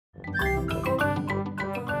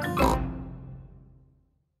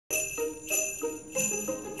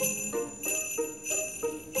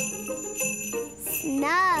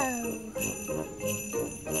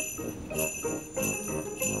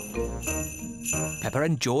Peppa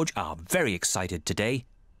and George are very excited today.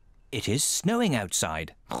 It is snowing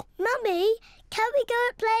outside. Mummy, can we go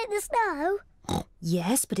and play in the snow?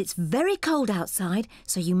 Yes, but it's very cold outside,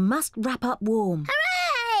 so you must wrap up warm.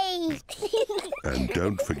 Hooray! And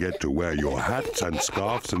don't forget to wear your hats and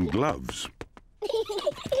scarves and gloves.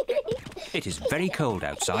 It is very cold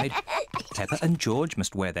outside. Peppa and George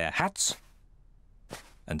must wear their hats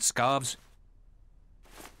and scarves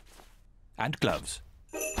and gloves.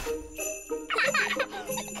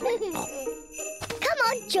 Come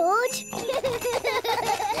on, George.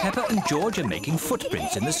 Peppa and George are making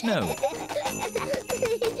footprints in the snow.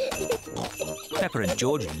 Peppa and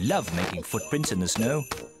George love making footprints in the snow.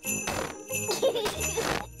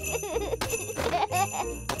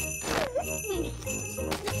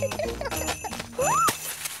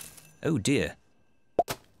 Oh dear.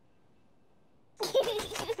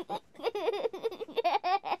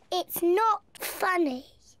 It's not funny.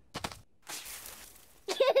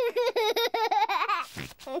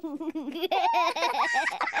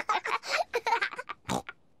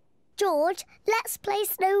 George, let's play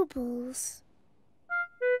snowballs.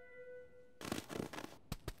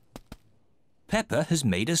 Peppa has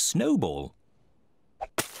made a snowball.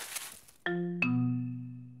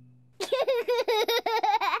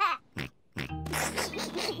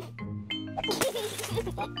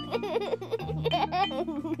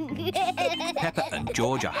 Peppa and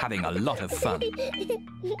George are having a lot of fun.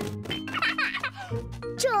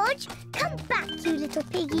 George, come back, you little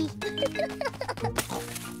piggy.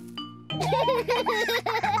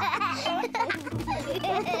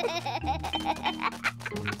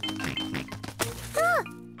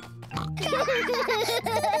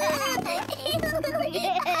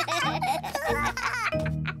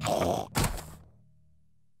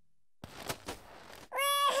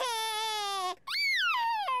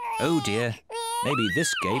 Oh dear, maybe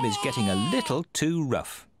this game is getting a little too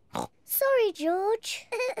rough. Sorry, George.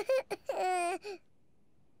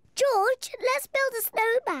 George, let's build a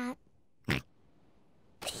snowman.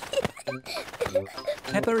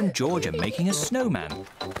 Peppa and George are making a snowman.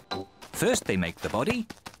 First they make the body.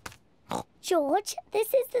 George,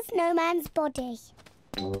 this is the snowman's body.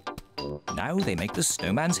 Now they make the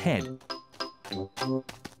snowman's head.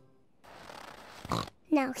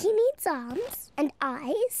 Now he needs arms and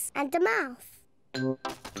eyes and a mouth.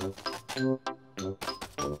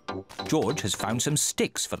 George has found some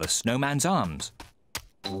sticks for the snowman's arms.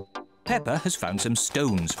 Peppa has found some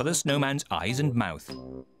stones for the snowman's eyes and mouth.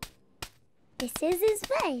 This is his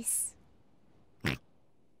face.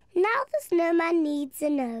 Now the snowman needs a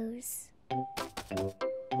nose.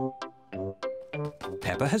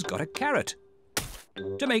 Peppa has got a carrot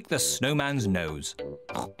to make the snowman's nose.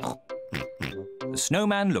 The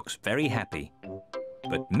snowman looks very happy,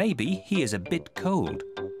 but maybe he is a bit cold.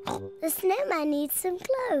 The snowman needs some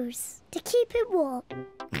clothes to keep him warm.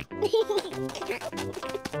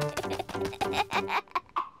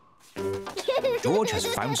 George has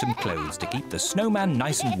found some clothes to keep the snowman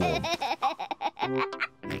nice and warm.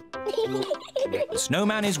 The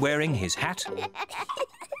snowman is wearing his hat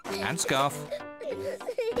and scarf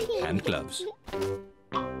and gloves.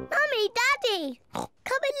 Mummy, Daddy, come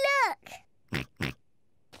and look.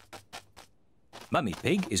 Mummy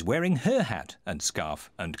Pig is wearing her hat and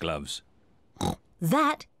scarf and gloves.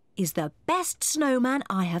 That is the best snowman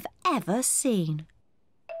I have ever seen.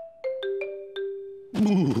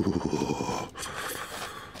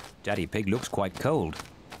 Daddy Pig looks quite cold.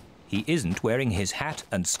 He isn't wearing his hat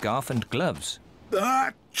and scarf and gloves.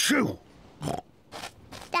 Achoo!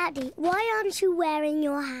 Daddy, why aren't you wearing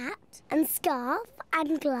your hat and scarf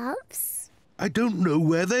and gloves? I don't know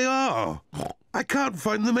where they are. I can't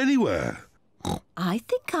find them anywhere. I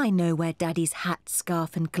think I know where Daddy's hat,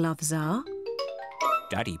 scarf and gloves are.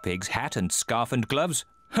 Daddy Pig's hat and scarf and gloves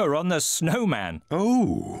are on the snowman.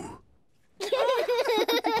 Oh.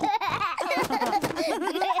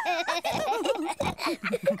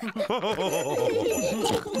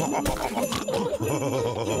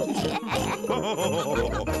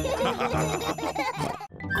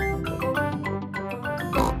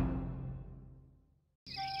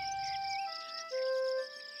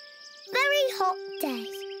 Very hot day.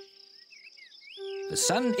 The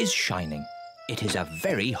sun is shining. It is a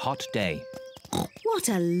very hot day. What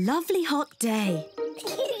a lovely hot day.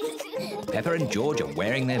 Peppa and George are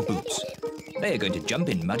wearing their boots. They are going to jump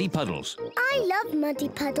in muddy puddles. I love muddy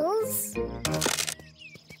puddles.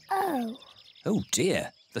 Oh. Oh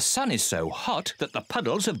dear, the sun is so hot that the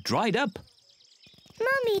puddles have dried up.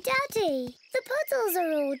 Mummy, Daddy, the puddles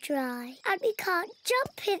are all dry and we can't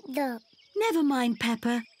jump in them. Never mind,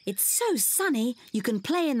 Peppa. It's so sunny you can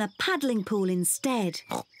play in the paddling pool instead.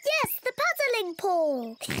 Yes, the puddling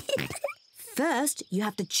pool. First, you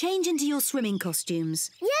have to change into your swimming costumes.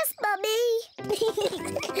 Yes, Mummy.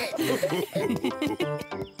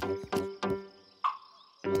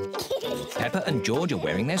 Peppa and George are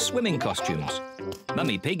wearing their swimming costumes.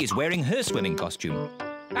 Mummy Pig is wearing her swimming costume.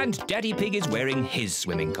 And Daddy Pig is wearing his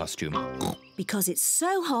swimming costume. Because it's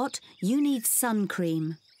so hot, you need sun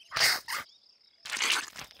cream.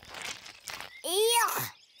 Yuck!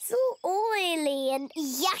 So oily and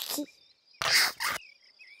yucky.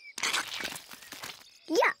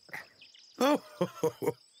 Yuck! Oh,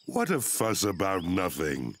 what a fuss about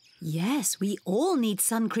nothing. Yes, we all need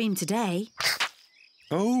sun cream today.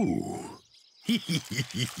 Oh.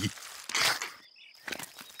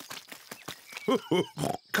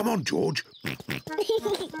 Come on, George.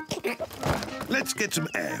 Let's get some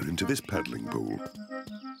air into this paddling pool.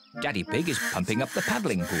 Daddy Pig is pumping up the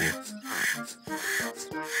paddling pool.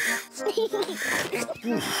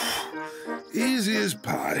 Easy as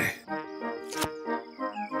pie.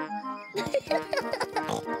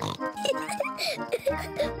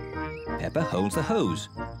 Peppa holds the hose.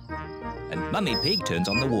 And Mummy Pig turns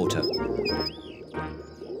on the water.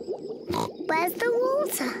 Where's the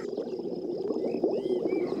water?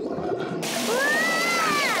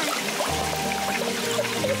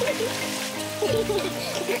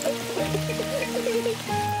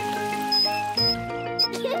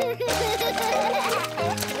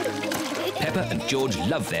 Peppa and George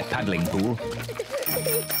love their paddling pool.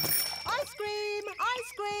 Ice cream!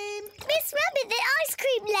 Ice cream! Miss Rabbit, the ice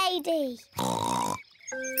cream lady.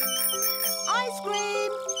 Ice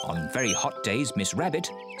cream! On very hot days, Miss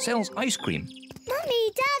Rabbit sells ice cream.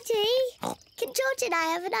 Mummy, Daddy, can George and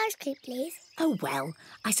I have an ice cream, please? Oh, well,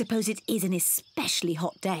 I suppose it is an especially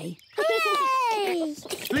hot day. Hooray!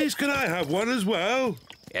 Please, can I have one as well?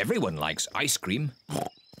 Everyone likes ice cream.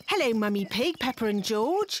 Hello, Mummy Pig, Peppa and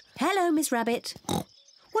George. Hello, Miss Rabbit.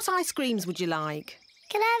 What ice creams would you like?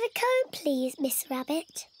 Can I have a cone, please, Miss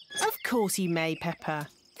Rabbit? Of course you may, Peppa.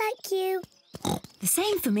 Thank you. The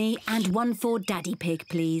same for me and one for Daddy Pig,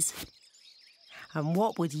 please. And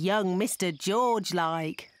what would young Mr. George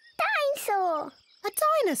like? Dinosaur. A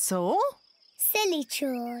dinosaur? Silly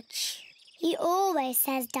George. He always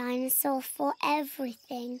says dinosaur for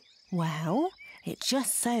everything. Well, it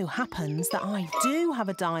just so happens that I do have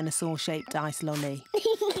a dinosaur-shaped ice lolly.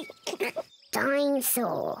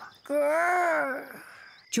 Dinosaur. Grrr.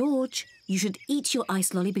 George, you should eat your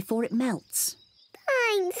ice lolly before it melts.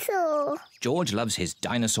 Dinosaur. George loves his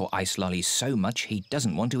dinosaur ice lolly so much he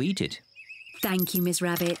doesn't want to eat it. Thank you, Miss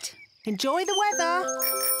Rabbit. Enjoy the weather.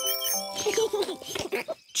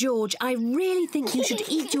 George, I really think you should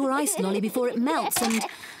eat your ice lolly before it melts and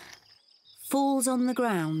falls on the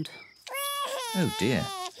ground. Oh dear,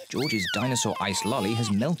 George's dinosaur ice lolly has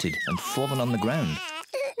melted and fallen on the ground.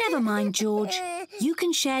 Never mind, George. You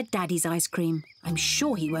can share Daddy's ice cream. I'm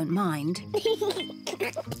sure he won't mind.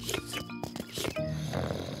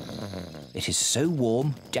 It is so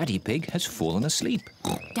warm, Daddy Pig has fallen asleep.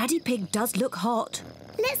 Daddy Pig does look hot.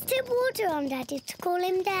 Let's dip water on Daddy to cool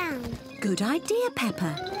him down. Good idea,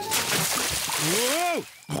 Peppa. Whoa!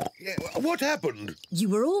 What happened? You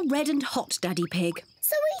were all red and hot, Daddy Pig.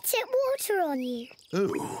 So we tip water on you.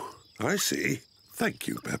 Oh, I see. Thank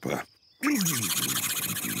you, Peppa. Look,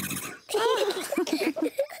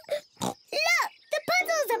 the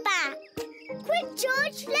puddles are back. Quick,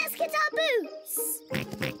 George, let's get our boots.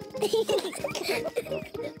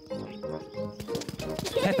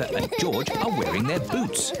 Peppa and George are wearing their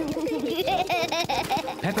boots.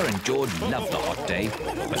 Peppa and George love the hot day,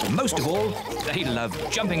 but most of all, they love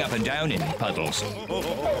jumping up and down in puddles.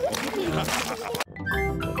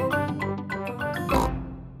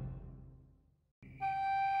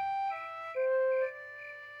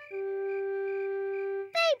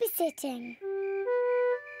 Babysitting.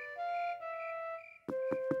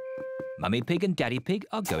 Mummy Pig and Daddy Pig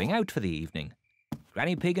are going out for the evening.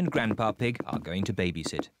 Granny Pig and Grandpa Pig are going to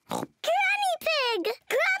babysit. Granny Pig!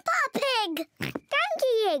 Grandpa Pig!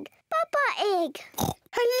 Donkey Egg! Papa Egg!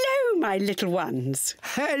 Hello, my little ones.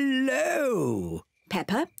 Hello!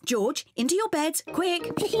 Peppa, George, into your beds,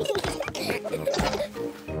 quick.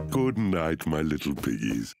 Good night, my little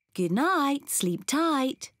piggies. Good night, sleep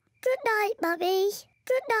tight. Good night, Mummy.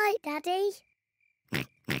 Good night, Daddy.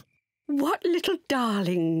 What little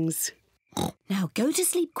darlings. Now go to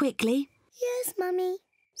sleep quickly. Yes, Mummy.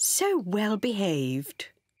 So well behaved.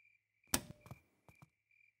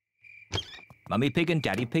 Mummy Pig and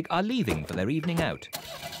Daddy Pig are leaving for their evening out.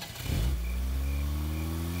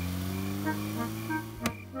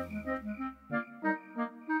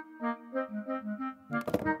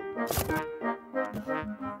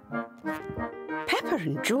 Peppa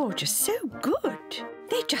and George are so good.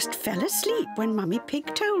 They just fell asleep when Mummy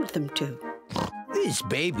Pig told them to. This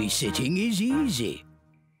babysitting is easy.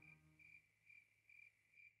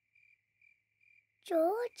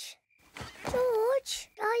 George? George,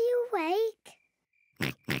 are you awake?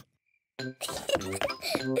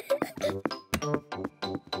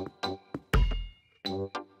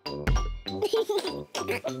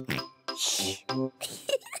 Shh.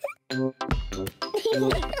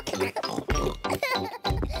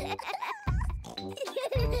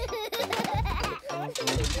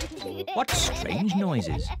 What strange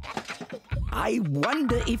noises. I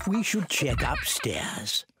wonder if we should check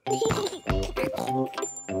upstairs.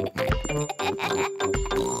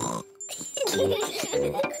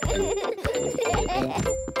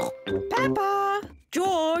 Peppa!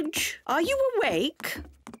 George, are you awake?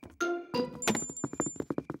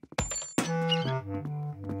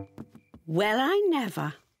 Well, I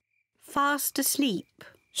never. Fast asleep.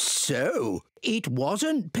 So, it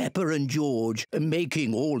wasn't Peppa and George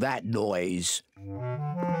making all that noise.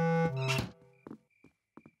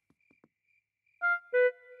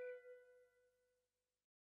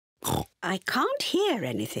 I can't hear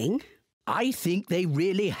anything. I think they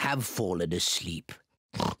really have fallen asleep.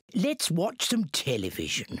 Let's watch some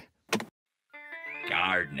television.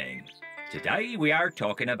 Gardening. Today we are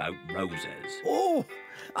talking about roses. Oh,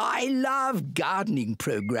 I love gardening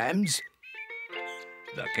programs.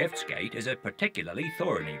 The Giftsgate is a particularly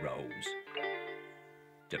thorny rose.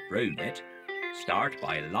 To prune it, start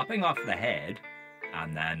by lopping off the head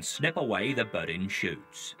and then snip away the budding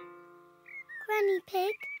shoots. Granny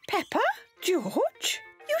Pig, Peppa? George?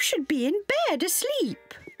 You should be in bed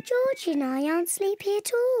asleep. George and I aren't sleepy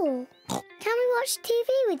at all. Can we watch TV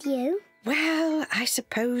with you? Well, I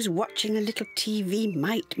suppose watching a little TV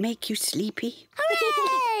might make you sleepy.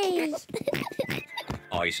 Hooray!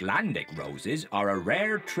 Icelandic roses are a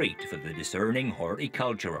rare treat for the discerning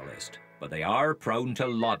horticulturalist, but they are prone to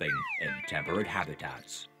lobbing in temperate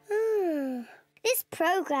habitats. This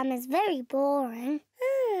programme is very boring.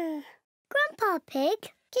 Grandpa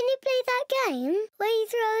Pig, can you play that game where you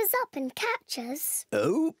throw us up and catch us?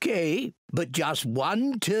 OK, but just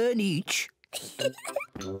one turn each.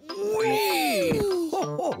 Whee!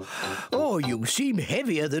 Oh, you seem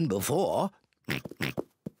heavier than before.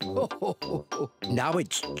 Now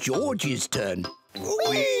it's George's turn.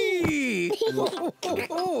 Whee!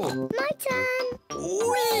 My turn.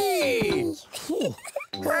 Whee!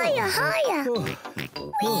 Higher, higher.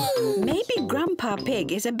 Maybe Grandpa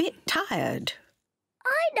Pig is a bit tired.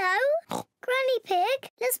 I know. Granny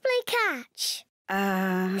Pig, let's play catch.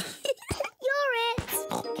 You're it.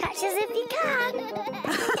 Catch us if you can.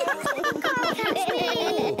 Come on, catch me.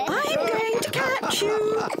 I'm going to catch you.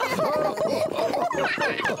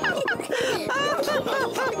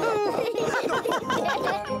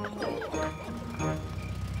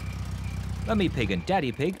 Mummy Pig and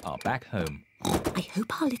Daddy Pig are back home. I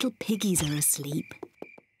hope our little piggies are asleep.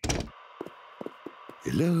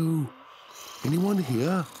 Hello? Anyone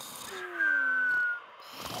here?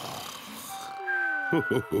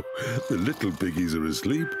 The little piggies are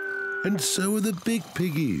asleep, and so are the big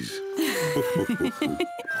piggies.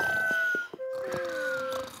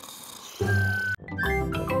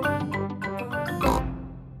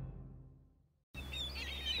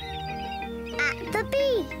 At the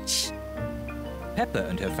beach. Peppa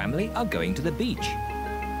and her family are going to the beach.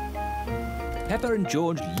 Peppa and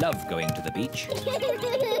George love going to the beach.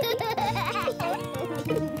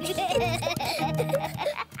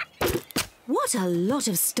 What a lot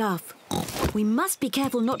of stuff. We must be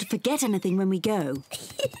careful not to forget anything when we go.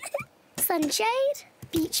 Sunshade,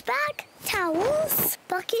 beach bag, towels,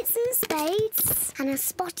 buckets and spades, and a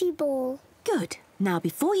spotty ball. Good. Now,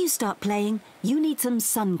 before you start playing, you need some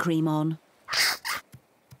sun cream on.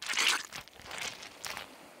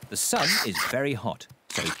 The sun is very hot,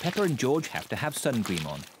 so Peppa and George have to have sun cream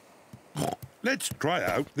on. Let's try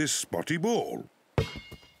out this spotty ball.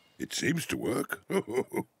 It seems to work.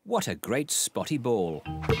 What a great spotty ball.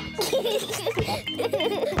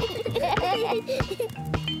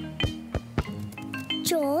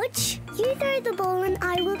 George, you throw the ball and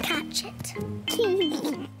I will catch it.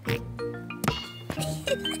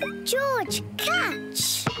 George,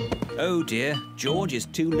 catch! Oh dear, George is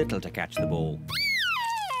too little to catch the ball.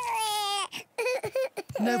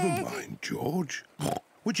 Never mind, George.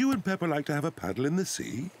 Would you and Peppa like to have a paddle in the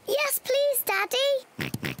sea? Yes, please, Daddy.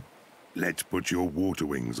 Let's put your water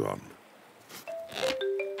wings on.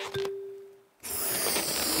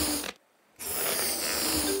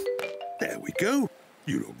 There we go.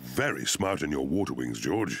 You look very smart in your water wings,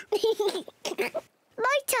 George.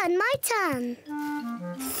 My turn, my turn.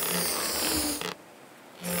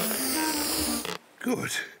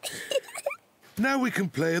 Good. Now we can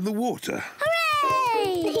play in the water.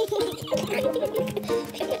 Hooray!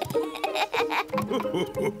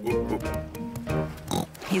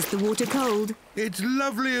 Is the water cold? It's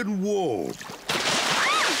lovely and warm.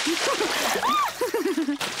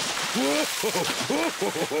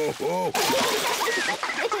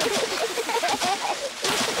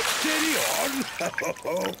 Steady on.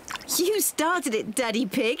 You started it, Daddy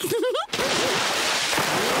Pig.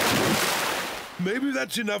 Maybe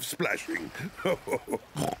that's enough splashing. Whee!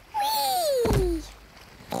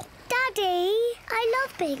 Daddy, I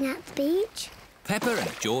love being at the beach. Peppa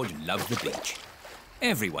and George love the beach.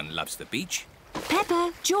 Everyone loves the beach.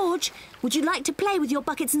 Peppa, George, would you like to play with your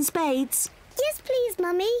buckets and spades? Yes, please,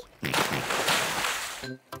 Mummy.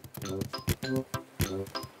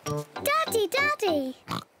 Daddy,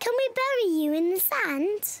 can we bury you in the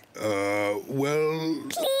sand? Well...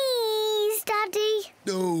 Please, Daddy.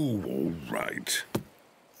 Oh, all right.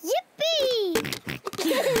 Yippee!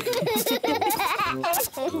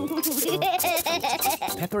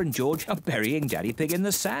 Peppa and George are burying Daddy Pig in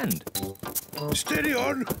the sand. Steady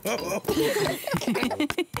on.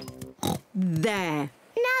 There.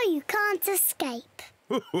 Now you can't escape.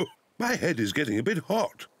 My head is getting a bit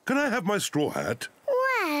hot. Can I have my straw hat?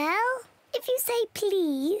 Well, if you say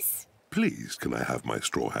please. Please, can I have my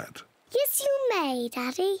straw hat? Yes, you may,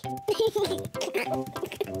 Daddy.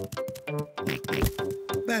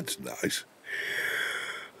 That's nice.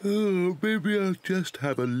 Oh, maybe I'll just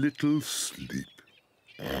have a little sleep.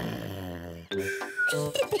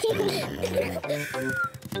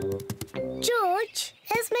 George,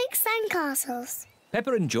 let's make sandcastles.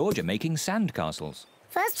 Peppa and George are making sand castles.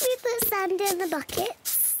 First we put sand in the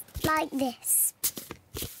buckets, like this.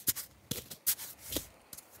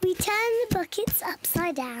 We turn the buckets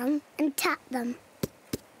upside down and tap them.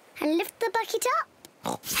 And lift the bucket up.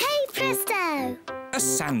 Hey, presto! A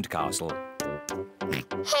sand castle.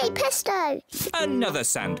 Hey, presto! Another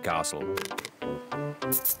sand castle.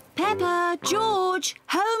 Peppa, George,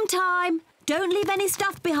 home time. Don't leave any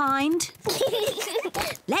stuff behind.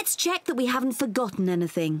 Let's check that we haven't forgotten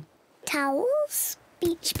anything. Towels,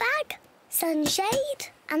 beach bag, sunshade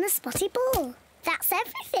and the spotty ball. That's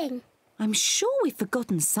everything. I'm sure we've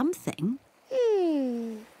forgotten something.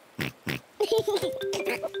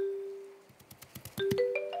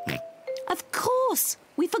 Of course,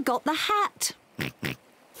 we forgot the hat.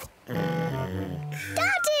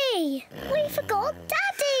 Daddy! We forgot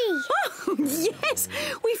Daddy! Oh, yes,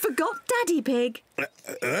 we forgot Daddy Pig.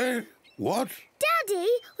 What? Daddy,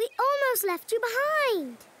 we almost left you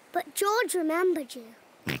behind. But George remembered you.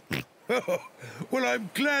 Well, I'm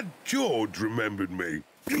glad George remembered me.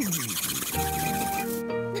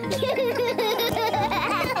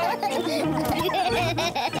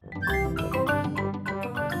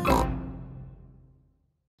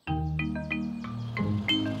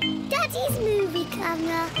 Daddy's movie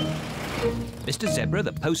camera. Mr. Zebra,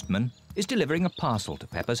 the postman, is delivering a parcel to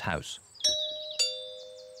Peppa's house.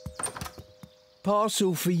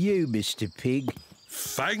 Parcel for you, Mr. Pig.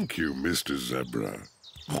 Thank you, Mr. Zebra.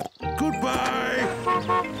 Goodbye!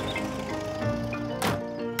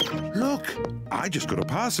 Look, I just got a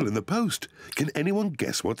parcel in the post. Can anyone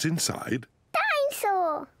guess what's inside?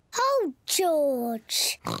 Dinosaur. Oh,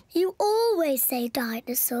 George. You always say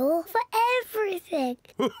dinosaur for everything.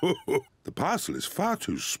 The parcel is far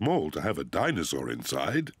too small to have a dinosaur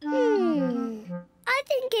inside. I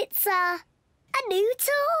think it's a new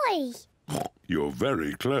toy. You're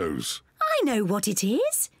very close. I know what it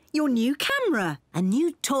is. Your new camera. A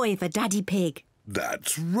new toy for Daddy Pig.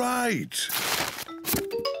 That's right.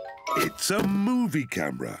 It's a movie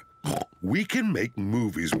camera. We can make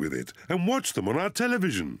movies with it and watch them on our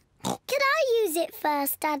television. Can I use it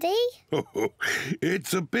first, Daddy?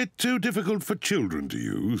 It's a bit too difficult for children to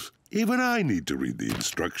use. Even I need to read the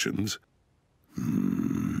instructions.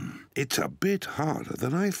 It's a bit harder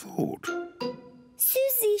than I thought.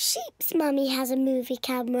 Suzy Sheep's mummy has a movie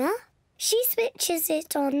camera. She switches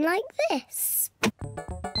it on like this.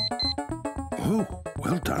 Oh,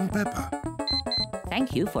 well done, Peppa.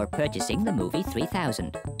 Thank you for purchasing the movie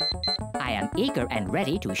 3000. I am eager and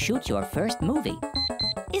ready to shoot your first movie.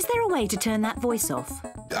 Is there a way to turn that voice off?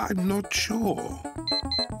 I'm not sure.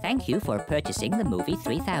 Thank you for purchasing the movie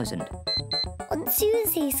 3000. On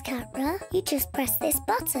Suzy's camera, you just press this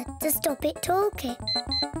button to stop it talking.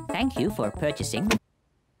 Thank you for purchasing...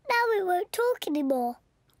 Now it won't talk anymore.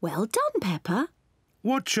 Well done, Peppa.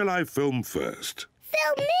 What shall I film first?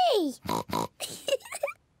 Film me!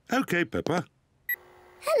 OK, Peppa.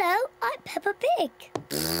 Hello, I'm Peppa Pig.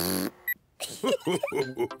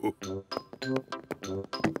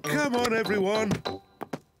 Come on, everyone.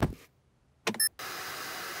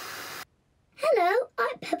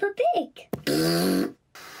 Peppa Pig.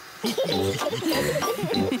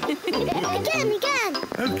 Again.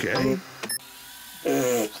 OK.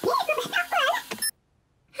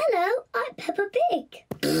 Hello, I'm Peppa Pig.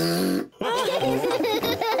 Again.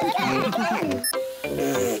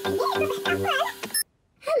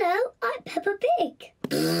 Hello, I'm Peppa Pig.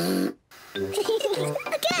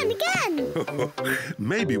 Again.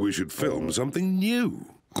 Maybe we should film something new.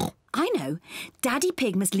 I know. Daddy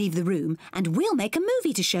Pig must leave the room and we'll make a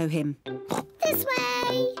movie to show him. This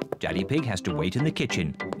way. Daddy Pig has to wait in the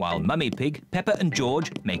kitchen while Mummy Pig, Peppa and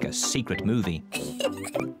George make a secret movie.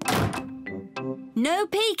 No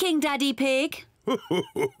peeking, Daddy Pig. We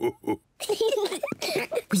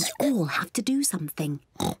all have to do something.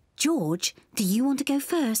 George, do you want to go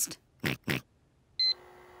first?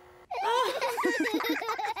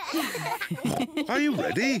 Are you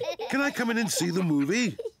ready? Can I come in and see the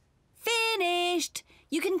movie? Finished.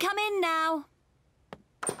 You can come in now.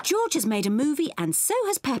 George has made a movie and so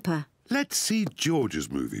has Peppa. Let's see George's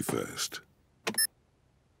movie first.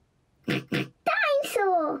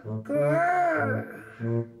 Dinosaur. Grrr.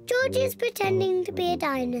 George is pretending to be a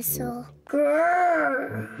dinosaur.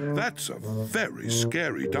 Grrr. That's a very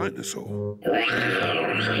scary dinosaur.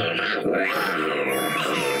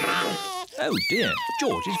 Oh dear,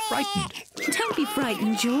 George is frightened. Don't be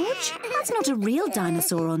frightened, George. That's not a real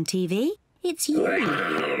dinosaur on TV. It's you.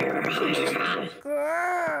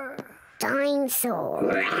 Grrr.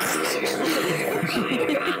 Dinosaur.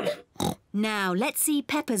 Now, let's see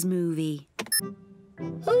Peppa's movie.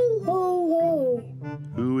 Ho, ho, ho.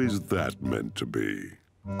 Who is that meant to be?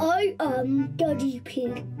 I am Daddy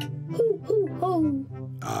Pig. Ho, ho, ho.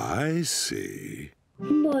 I see.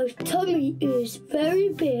 My tummy is very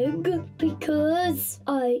big because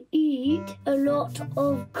I eat a lot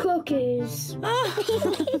of cookies.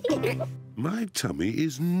 My tummy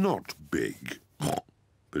is not big.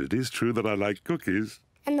 But it is true that I like cookies.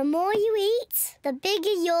 And the more you eat, the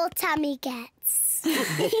bigger your tummy gets.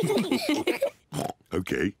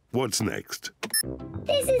 OK, what's next?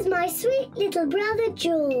 This is my sweet little brother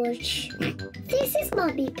George. This is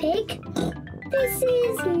Mummy Pig. This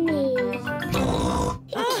is me.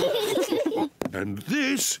 And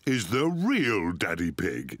this is the real Daddy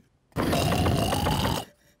Pig.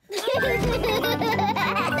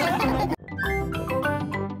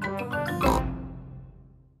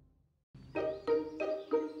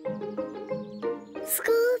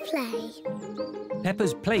 School play.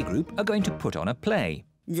 Peppa's playgroup are going to put on a play.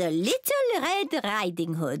 The Little Red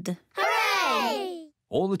Riding Hood. Hooray!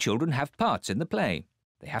 All the children have parts in the play.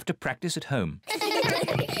 They have to practice at home.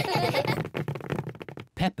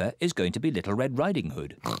 Peppa is going to be Little Red Riding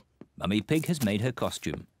Hood. Mummy Pig has made her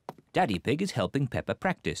costume. Daddy Pig is helping Peppa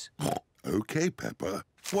practice. OK, Peppa.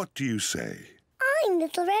 What do you say? I'm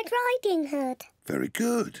Little Red Riding Hood. Very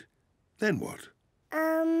good. Then what?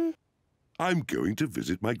 I'm going to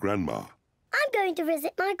visit my grandma. I'm going to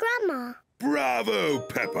visit my grandma. Bravo,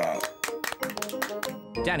 Peppa!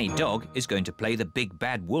 Danny Dog is going to play the big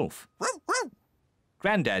bad wolf.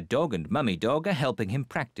 Grandad Dog and Mummy Dog are helping him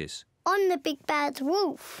practice. On the big bad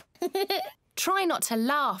wolf. Try not to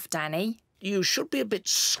laugh, Danny. You should be a bit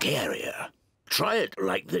scarier. Try it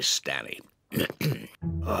like this, Danny.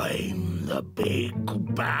 I'm the big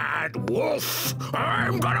bad wolf.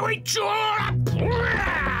 I'm gonna eat you all up.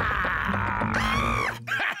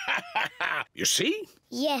 You see?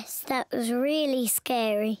 Yes, that was really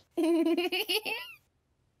scary.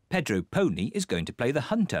 Pedro Pony is going to play the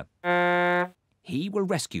hunter. He will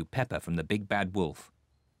rescue Peppa from the big bad wolf.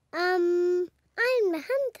 I'm the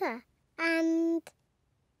hunter, and...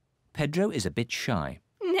 Pedro is a bit shy.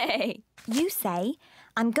 Nay. You say,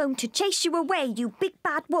 I'm going to chase you away, you big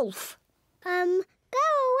bad wolf. Go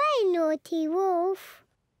away, naughty wolf.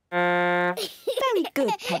 Very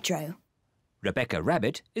good, Pedro. Rebecca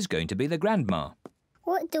Rabbit is going to be the grandma.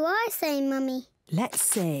 What do I say, Mummy? Let's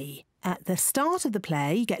see. At the start of the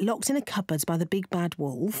play, you get locked in a cupboard by the big bad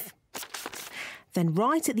wolf. Then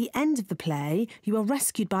right at the end of the play, you are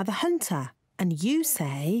rescued by the hunter. And you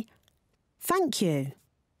say, thank you.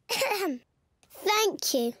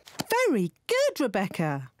 Thank you. Very good,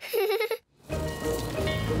 Rebecca.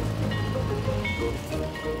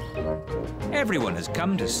 Everyone has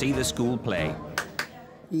come to see the school play.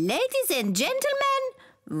 Ladies and gentlemen,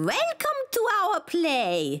 welcome to our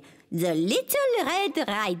play, The Little Red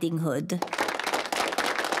Riding Hood.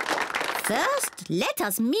 First, let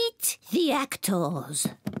us meet the actors.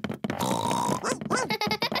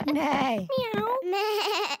 Nay. Meow.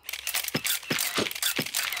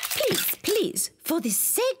 Please, for the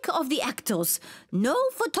sake of the actors, no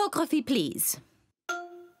photography, please.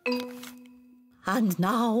 And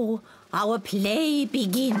now our play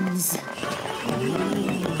begins.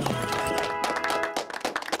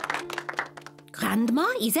 Grandma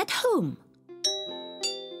is at home.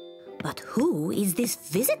 But who is this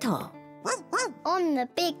visitor? On the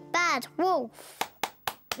big bad wolf.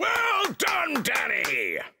 Well done,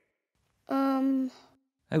 Danny!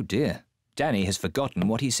 Oh dear, Danny has forgotten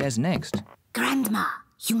what he says next. Grandma,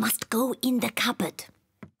 you must go in the cupboard.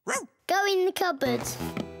 Go in the cupboard.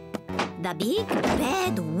 The big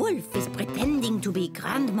bad wolf is pretending to be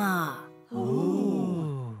Grandma.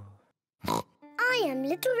 I am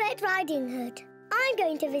Little Red Riding Hood. I'm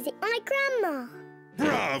going to visit my grandma.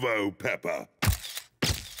 Bravo, Peppa!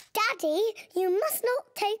 Daddy, you must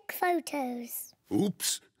not take photos.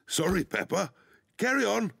 Oops. Sorry, Peppa. Carry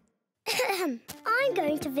on. I'm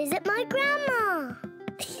going to visit my grandma.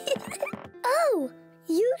 Oh,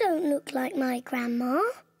 you don't look like my grandma.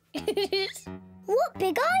 What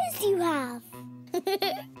big eyes you have.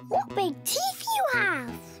 What big teeth you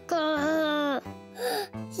have.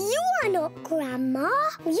 You are not Grandma.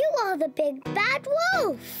 You are the big bad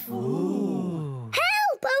wolf. Ooh.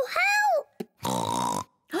 Help! Oh, help!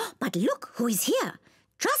 But look who is here.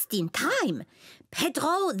 Just in time.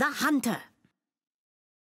 Pedro the Hunter.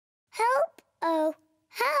 Help! Oh,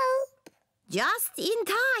 help! Just in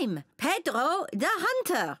time. Pedro the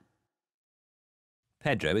Hunter.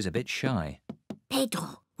 Pedro is a bit shy.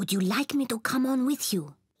 Pedro, would you like me to come on with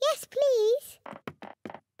you? Yes, please.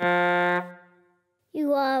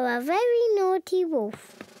 You are a very naughty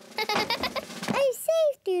wolf. I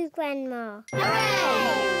saved you, Grandma.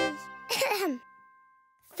 Hooray!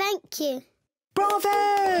 Thank you.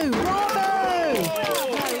 Bravo! Bravo!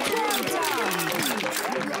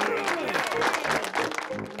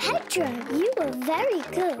 Pedro, you were very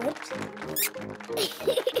good.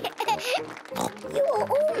 You are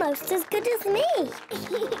almost as good as me.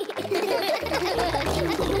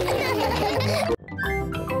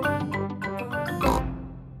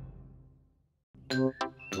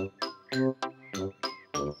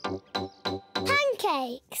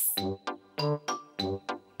 Pancakes.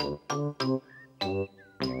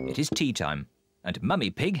 It is tea time, and Mummy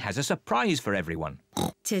Pig has a surprise for everyone.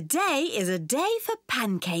 Today is a day for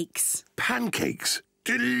pancakes. Pancakes?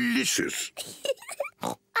 Delicious.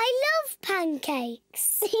 I love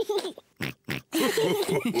pancakes.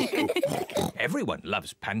 Everyone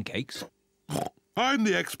loves pancakes. I'm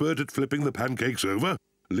the expert at flipping the pancakes over.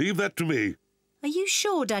 Leave that to me. Are you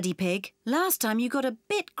sure, Daddy Pig? Last time you got a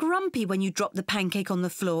bit grumpy when you dropped the pancake on the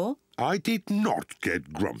floor. I did not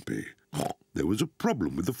get grumpy. There was a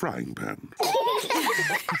problem with the frying pan.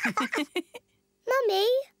 Mummy,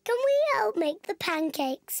 can we help make the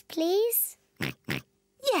pancakes, please?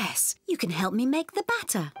 Yes, you can help me make the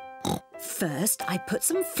batter. First, I put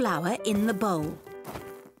some flour in the bowl.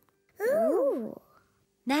 Ooh.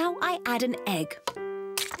 Now I add an egg.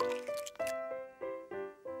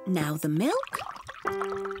 Now the milk.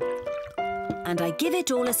 And I give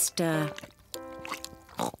it all a stir.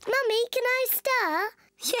 Mummy, can I stir?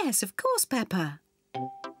 Yes, of course, Peppa.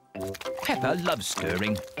 Peppa loves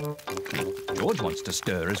stirring. George wants to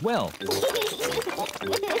stir as well.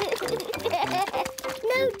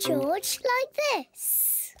 No, George, like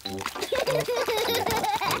this.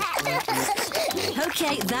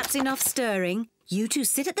 OK, that's enough stirring. You two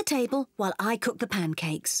sit at the table while I cook the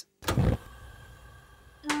pancakes.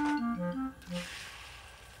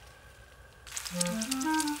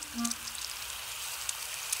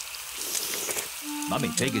 Mummy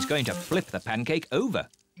Pig is going to flip the pancake over.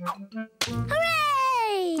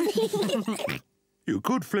 Hooray! You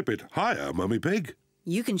could flip it higher, Mummy Pig.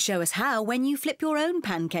 You can show us how when you flip your own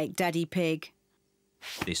pancake, Daddy Pig.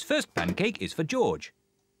 This first pancake is for George.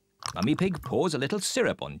 Mummy Pig pours a little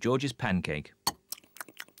syrup on George's pancake.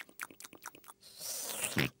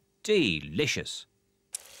 Delicious.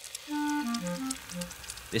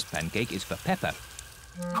 This pancake is for Peppa.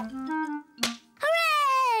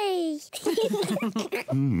 Hooray!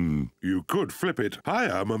 You could flip it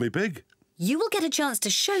higher, Mummy Pig. You will get a chance to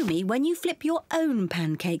show me when you flip your own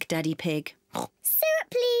pancake, Daddy Pig. Syrup,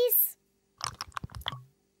 please.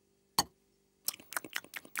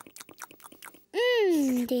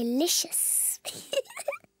 Delicious.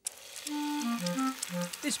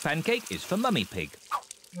 This pancake is for Mummy Pig.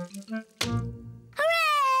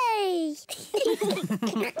 Hooray!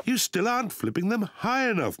 You still aren't flipping them high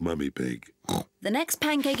enough, Mummy Pig. The next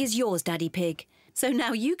pancake is yours, Daddy Pig. So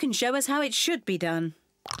now you can show us how it should be done.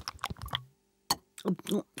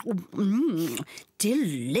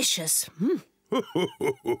 Delicious.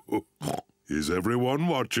 Is everyone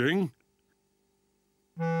watching?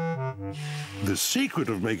 The secret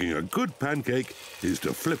of making a good pancake is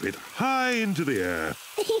to flip it high into the air.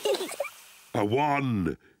 A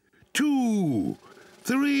 1, 2,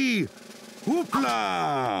 3,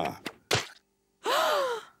 whoopla!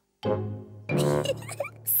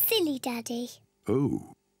 Silly Daddy.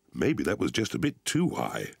 Oh, maybe that was just a bit too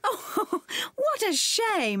high. Oh, what a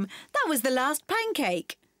shame. That was the last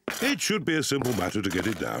pancake. It should be a simple matter to get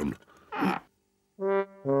it down.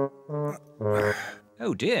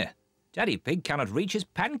 Oh dear, Daddy Pig cannot reach his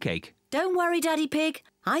pancake. Don't worry, Daddy Pig.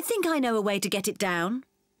 I think I know a way to get it down.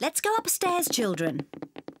 Let's go upstairs, children.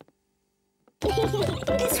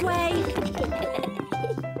 This way.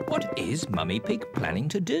 What is Mummy Pig planning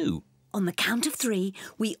to do? On the count of 3,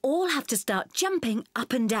 we all have to start jumping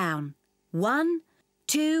up and down. 1,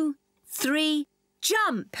 2, 3,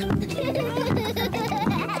 jump!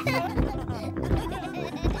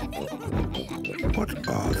 What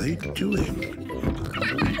are they doing?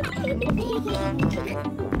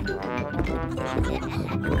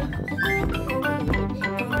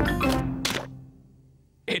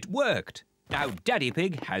 It worked. Now Daddy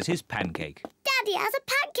Pig has his pancake. Daddy has a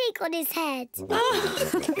pancake on his head.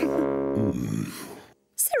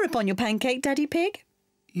 Syrup on your pancake, Daddy Pig?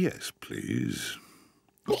 Yes, please.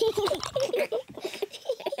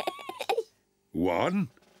 1,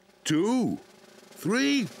 2,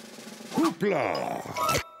 3, whoopla!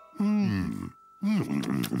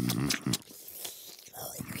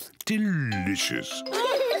 Delicious.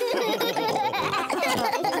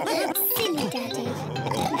 Silly Daddy.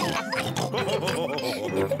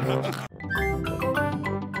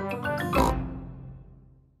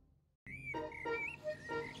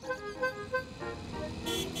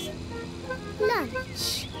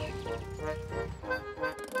 Lunch.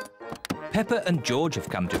 Peppa and George have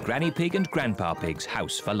come to Granny Pig and Grandpa Pig's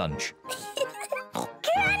house for lunch.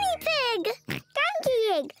 Granny Pig!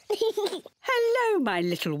 Granny Pig! Hello, my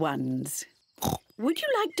little ones. Would you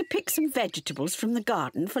like to pick some vegetables from the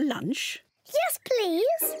garden for lunch? Yes,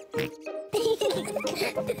 please.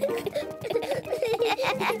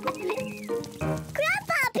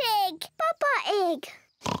 Grandpa Pig! Papa Egg!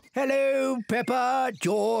 Hello, Peppa,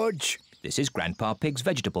 George. This is Grandpa Pig's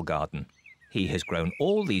vegetable garden. He has grown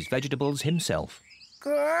all these vegetables himself.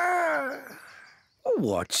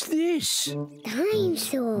 What's this?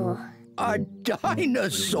 Dinosaur. A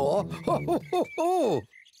dinosaur? Ho, ho, ho, ho.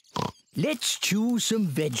 Let's choose some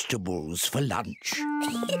vegetables for lunch.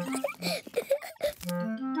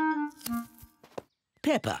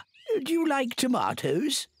 Peppa, do you like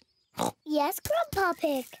tomatoes? Yes, Grandpa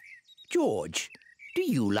Pig. George, do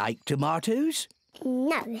you like tomatoes?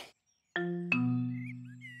 No.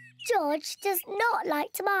 George does not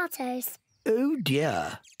like tomatoes. Oh,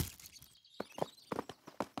 dear.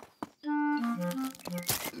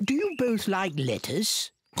 Do you both like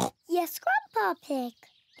lettuce? Yes, Grandpa Pig.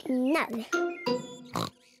 No.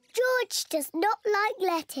 George does not like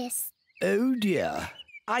lettuce. Oh, dear.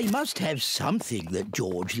 I must have something that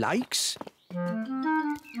George likes.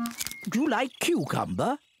 Do you like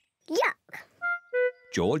cucumber? Yuck.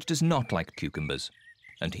 George does not like cucumbers,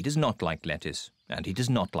 and he does not like lettuce, and he does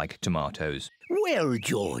not like tomatoes. Well,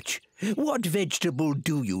 George, what vegetable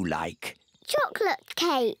do you like? Chocolate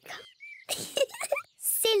cake.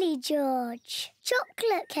 Silly George.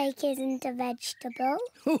 Chocolate cake isn't a vegetable.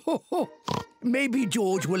 Maybe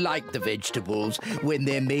George will like the vegetables when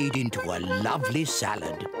they're made into a lovely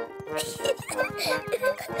salad.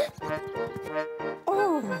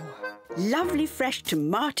 Oh, lovely fresh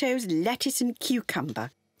tomatoes, lettuce and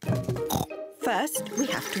cucumber. First, we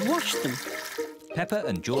have to wash them. Peppa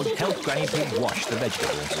and George help Granny Pig wash the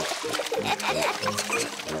vegetables.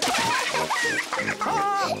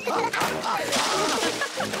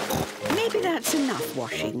 Maybe that's enough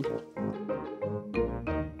washing.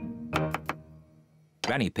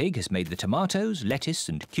 Granny Pig has made the tomatoes, lettuce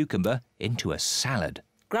and cucumber into a salad.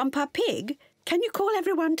 Grandpa Pig, can you call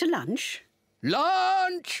everyone to lunch?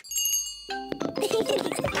 Lunch!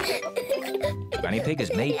 Granny Pig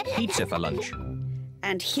has made pizza for lunch.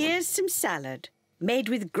 And here's some salad, made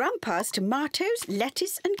with Grandpa's tomatoes,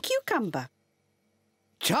 lettuce and cucumber.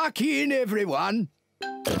 Tuck in, everyone.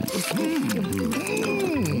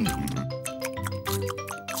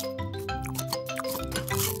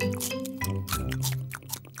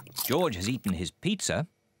 George has eaten his pizza,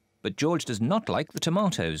 but George does not like the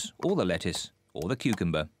tomatoes, or the lettuce, or the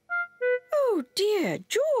cucumber. Oh, dear,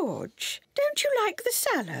 George, don't you like the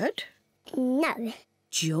salad? No.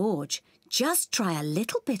 George, just try a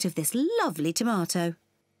little bit of this lovely tomato.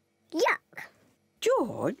 Yuck.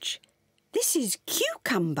 George, this is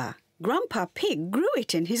cucumber. Grandpa Pig grew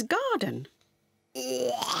it in his garden.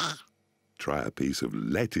 Try a piece of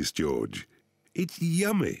lettuce, George. It's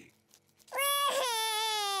yummy.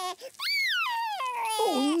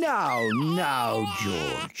 Oh, now,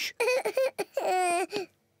 George.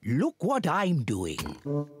 Look what I'm doing.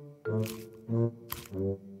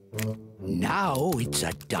 Now it's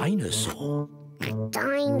a dinosaur.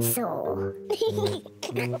 Dinosaur.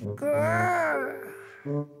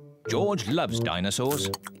 George loves dinosaurs.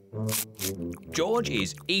 George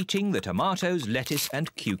is eating the tomatoes, lettuce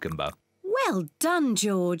and cucumber. Well done,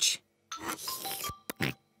 George.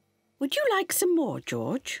 Would you like some more,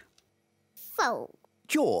 George? Full.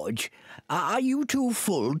 George, are you too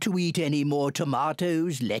full to eat any more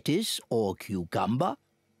tomatoes, lettuce or cucumber?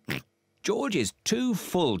 George is too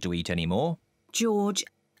full to eat any more. George,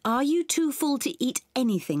 are you too full to eat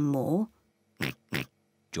anything more?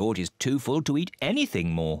 George is too full to eat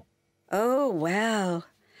anything more. Oh, well,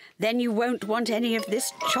 then you won't want any of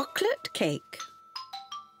this chocolate cake.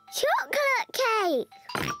 Chocolate cake!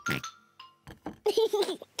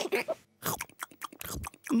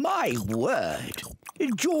 My word!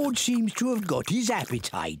 George seems to have got his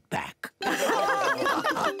appetite back.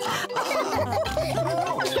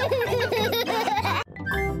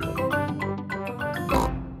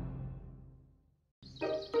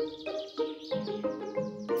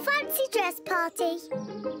 Fancy dress party.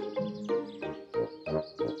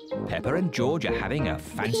 Peppa and George are having a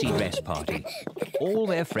fancy dress party. All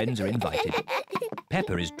their friends are invited.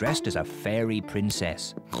 Peppa is dressed as a fairy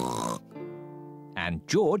princess. And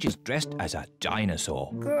George is dressed as a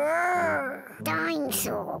dinosaur.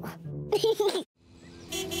 Dinosaur.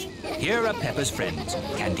 Here are Peppa's friends.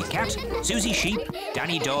 Candy Cat, Suzy Sheep,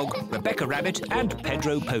 Danny Dog, Rebecca Rabbit and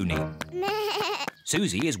Pedro Pony.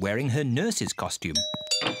 Suzy is wearing her nurse's costume.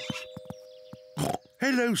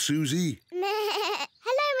 Hello, Suzy.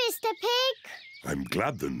 Hello, Mr. Pig. I'm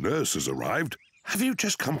glad the nurse has arrived. Have you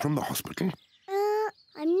just come from the hospital?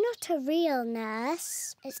 I'm not a real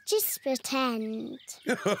nurse. It's just pretend.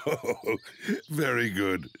 Very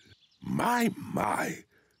good. My.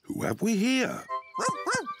 Who have we here?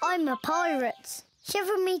 I'm a pirate.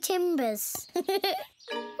 Shiver me timbers.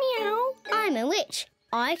 Meow. I'm a witch.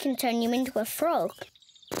 I can turn you into a frog.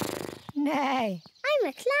 Nay. I'm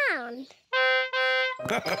a clown.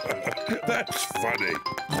 That's funny.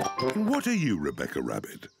 What are you, Rebecca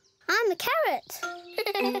Rabbit? I'm a carrot.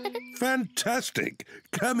 Fantastic.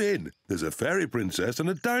 Come in. There's a fairy princess and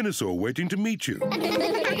a dinosaur waiting to meet you. Hello,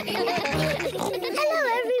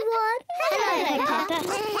 everyone. Hello, Peppa.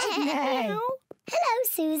 Nay. Hello,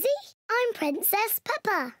 Suzy. I'm Princess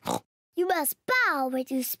Peppa. You must bow when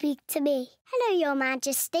you speak to me. Hello, Your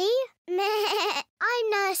Majesty. I'm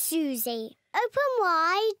Nurse Suzy. Open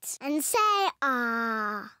wide and say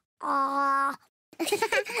ah. Ah.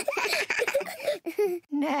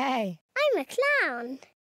 Nay. I'm a clown.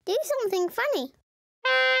 Do something funny.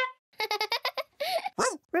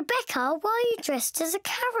 Rebecca, why are you dressed as a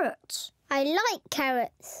carrot? I like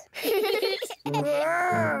carrots.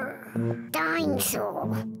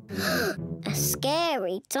 Dinosaur. A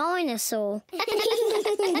scary dinosaur.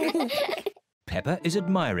 Peppa is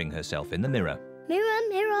admiring herself in the mirror. Mirror,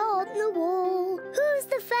 mirror on the wall, who's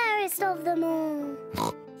the fairest of them all?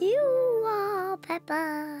 You are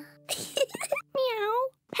Peppa. Meow.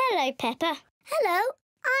 Hello, Peppa. Hello,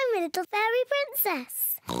 I'm a little fairy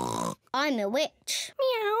princess. I'm a witch.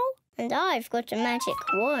 Meow. And I've got a magic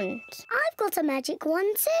wand. I've got a magic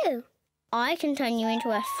wand too. I can turn you into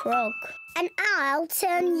a frog. And I'll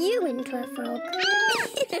turn you into a frog.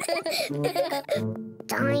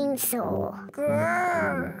 Dinosaur.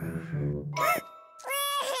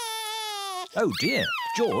 Oh dear,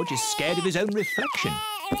 George is scared of his own reflection.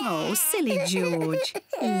 Oh, silly George.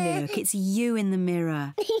 Look, it's you in the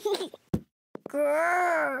mirror.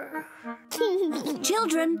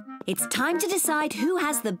 Children, it's time to decide who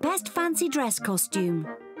has the best fancy dress costume.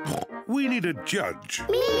 We need a judge.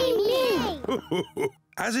 Me.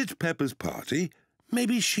 As it's Peppa's party,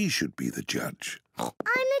 maybe she should be the judge. I'm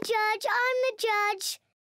the judge.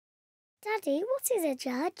 Daddy, what is a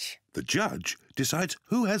judge? The judge decides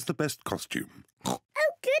who has the best costume. Oh,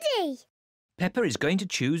 goody. Peppa is going to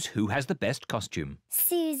choose who has the best costume.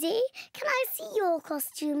 Suzy, can I see your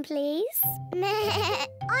costume, please? I'm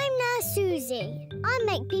Nurse Suzy. I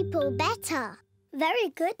make people better. Very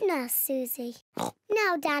good, Nurse Suzy.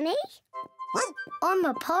 Now, Danny. I'm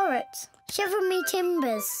a pirate. Shiver me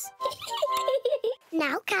timbers.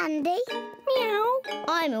 Now, Candy. Meow.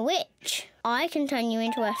 I'm a witch. I can turn you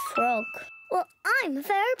into a frog. Well, I'm a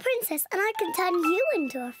fairy princess and I can turn you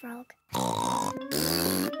into a frog.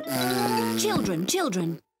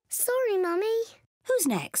 Children. Sorry, Mummy. Who's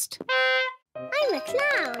next? I'm a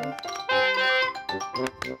clown.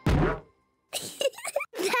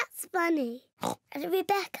 That's funny. And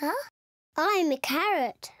Rebecca? I'm a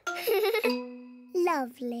carrot.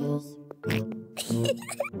 Lovely.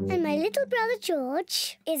 And my little brother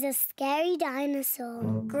George is a scary dinosaur.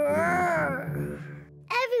 Grrr.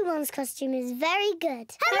 Everyone's costume is very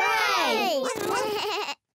good. Hooray!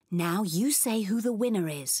 Now you say who the winner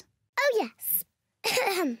is. Oh, yes.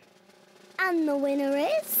 And the winner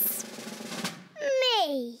is...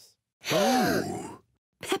 me. Oh.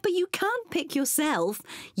 Peppa, you can't pick yourself.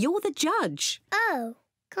 You're the judge. Oh,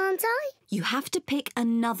 can't I? You have to pick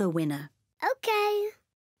another winner. OK.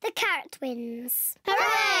 The carrot wins.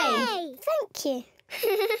 Hooray! Thank you.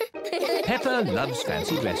 Peppa loves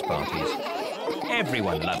fancy dress parties.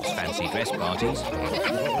 Everyone loves fancy dress parties.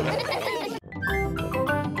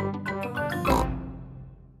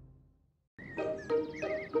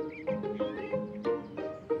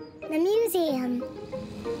 The museum.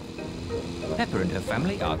 Peppa and her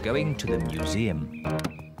family are going to the museum.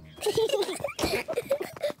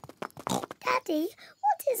 Daddy,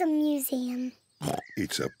 what is a museum?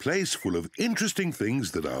 It's a place full of interesting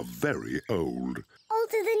things that are very old.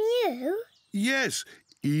 Older than you? Yes,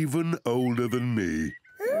 even older than me.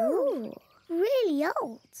 Ooh, really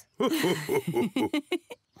old.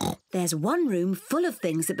 There's one room full of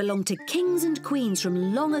things that belong to kings and queens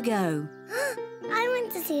from long ago. I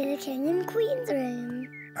want to see the King and Queen's room.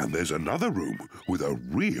 And there's another room with a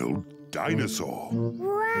real dinosaur.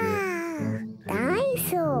 Wow!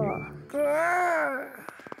 Dinosaur! Grrr.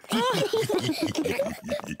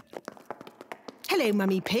 Hello,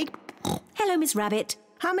 Mummy Pig. Hello, Miss Rabbit.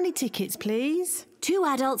 How many tickets, please? 2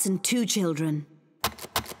 adults and 2 children.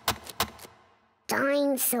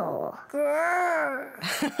 Dinosaur! Grrr.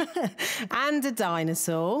 And a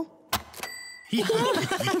dinosaur.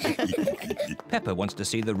 Peppa wants to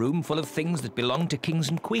see the room full of things that belong to kings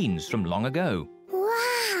and queens from long ago.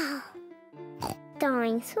 Wow!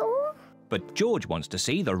 Dinosaur? But George wants to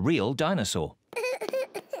see the real dinosaur.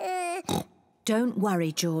 Don't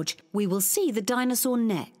worry, George. We will see the dinosaur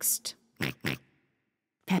next.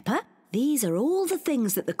 Peppa, these are all the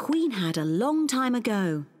things that the Queen had a long time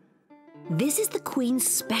ago. This is the Queen's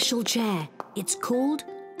special chair. It's called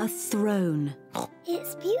a throne.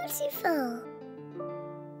 It's beautiful.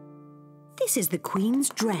 This is the Queen's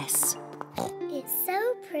dress. It's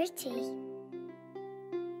so pretty.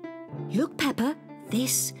 Look, Peppa,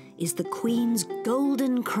 this is the Queen's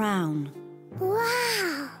golden crown.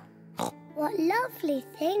 Wow! What lovely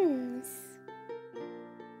things.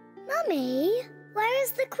 Mummy, where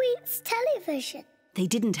is the Queen's television? They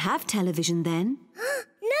didn't have television then.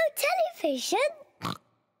 No television?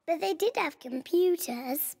 But they did have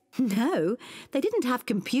computers. No, they didn't have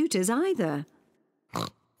computers either.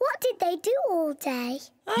 What did they do all day?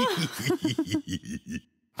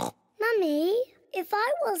 Mummy, if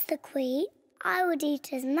I was the Queen, I would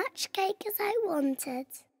eat as much cake as I wanted.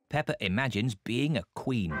 Peppa imagines being a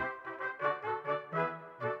queen.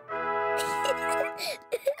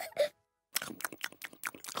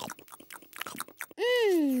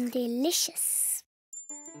 Delicious.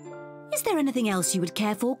 Is there anything else you would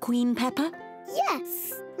care for, Queen Peppa?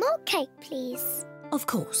 Yes. More cake, please. Of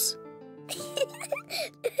course.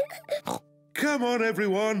 Come on,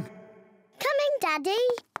 everyone. Coming, Daddy.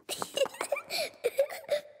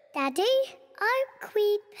 Daddy, I'm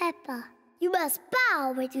Queen Peppa. You must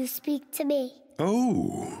bow when you speak to me.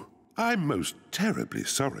 Oh, I'm most terribly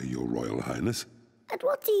sorry, Your Royal Highness. And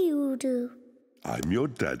what do you do? I'm your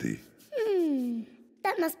daddy.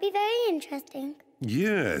 That must be very interesting.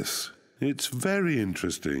 Yes, it's very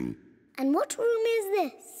interesting. And what room is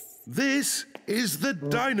this? This is the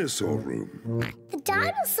dinosaur room. The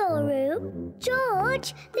dinosaur room?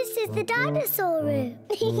 George, this is the dinosaur room.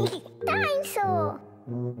 Dinosaur!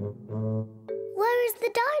 Where is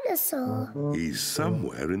the dinosaur? He's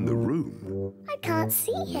somewhere in the room. I can't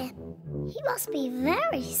see him. He must be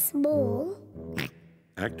very small.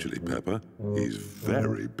 Actually, Peppa, he's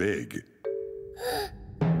very big.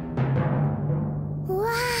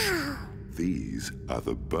 Wow! These are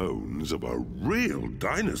the bones of a real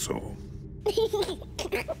dinosaur.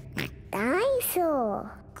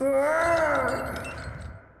 Dinosaur!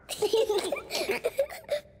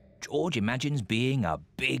 George imagines being a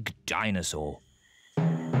big dinosaur.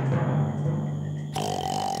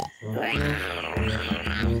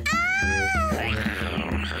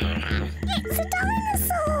 It's a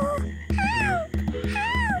dinosaur! Help!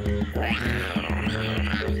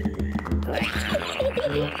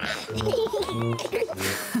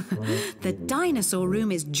 The dinosaur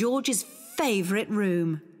room is George's favourite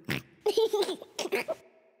room.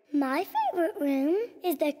 My favourite room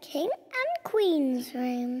is the King and Queen's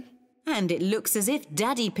room. And it looks as if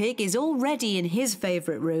Daddy Pig is already in his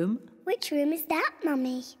favourite room. Which room is that,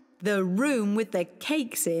 Mummy? The room with the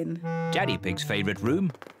cakes in. Daddy Pig's favourite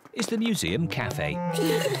room is the museum cafe.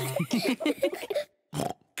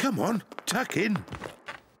 Come on, tuck in.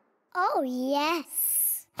 Oh,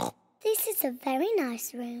 yes. This is a very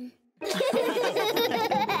nice room.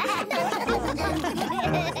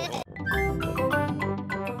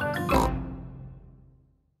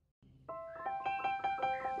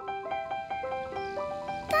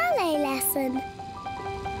 Ballet lesson.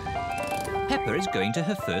 Peppa is going to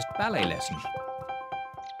her first ballet lesson.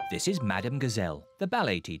 This is Madame Gazelle, the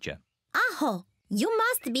ballet teacher. Aho, you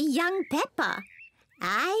must be young Peppa.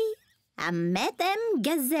 I am Madame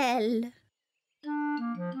Gazelle.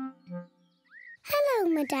 Hello,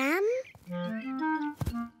 Madame.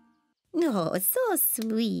 Oh, so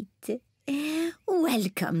sweet.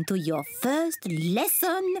 Welcome to your first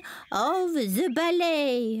lesson of the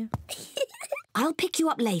ballet. I'll pick you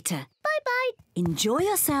up later. Bye-bye. Enjoy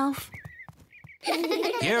yourself.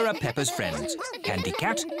 Here are Peppa's friends. Candy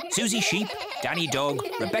Cat, Suzy Sheep, Danny Dog,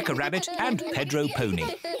 Rebecca Rabbit and Pedro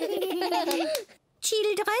Pony.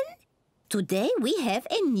 Children, today we have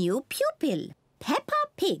a new pupil, Peppa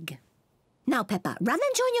Pig. Now, Peppa, run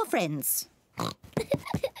and join your friends. Hello,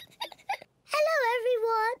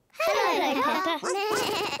 everyone. Hello, Peppa.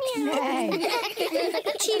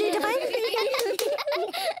 Children,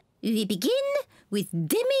 we begin with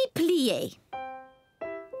demi-plié.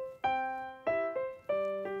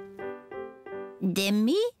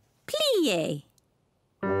 Demi-plié.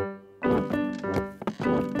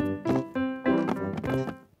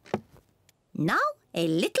 Now a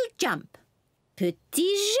little jump.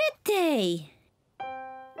 Petit jeté.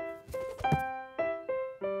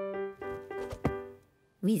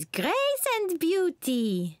 With grace and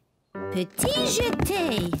beauty. Petit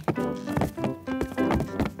jeté.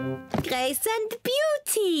 Grace and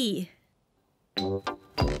beauty.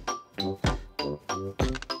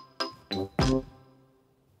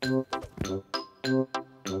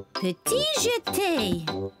 Petit jeté.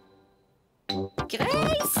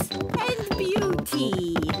 Grace and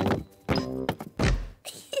beauty.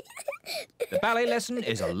 The ballet lesson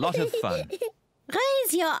is a lot of fun.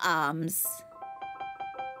 Raise your arms.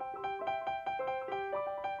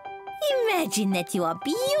 Imagine that you are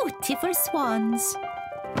beautiful swans.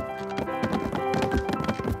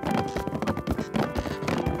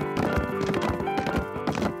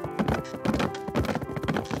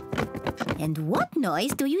 And what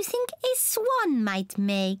noise do you think a swan might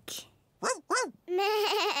make?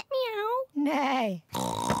 Meow. Nay.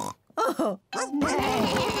 Oh,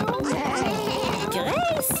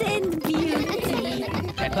 grace and beauty.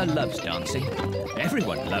 Peppa loves dancing.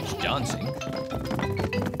 Everyone loves dancing.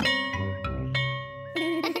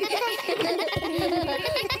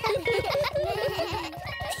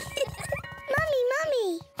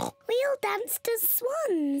 Mummy, we all danced as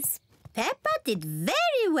swans. Peppa did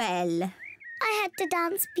very well. I had to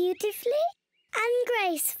dance beautifully and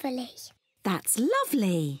gracefully. That's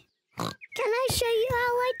lovely. Can I show you how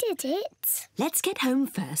I did it? Let's get home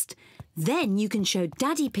first. Then you can show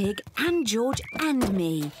Daddy Pig and George and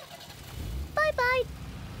me. Bye-bye.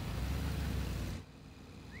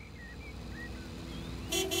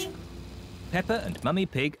 Peppa and Mummy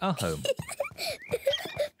Pig are home.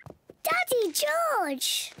 Daddy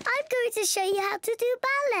George, I'm going to show you how to do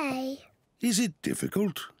ballet. Is it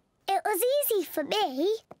difficult? It was easy for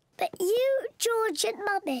me, but you, George and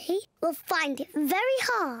Mummy will find it very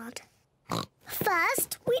hard.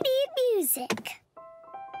 First, we need music.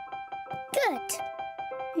 Good.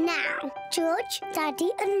 Now, George,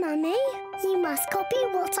 Daddy and Mummy, you must copy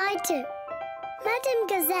what I do. Madame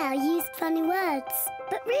Gazelle used funny words,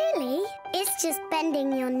 but really, it's just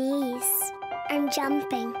bending your knees and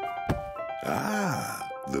jumping. Ah,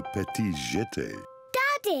 the petit jeté.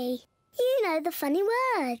 Daddy, you know the funny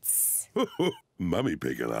words. Mummy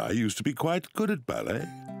Pig and I used to be quite good at ballet.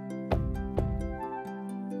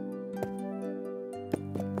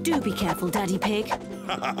 Do be careful, Daddy Pig.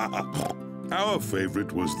 Our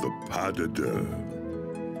favourite was the pas de deux.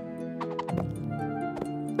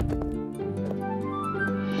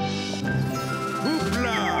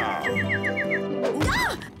 Hoopla!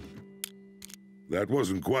 Ah! That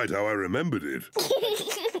wasn't quite how I remembered it.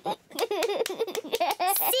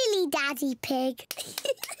 Silly Daddy Pig.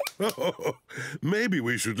 Maybe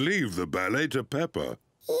we should leave the ballet to Peppa.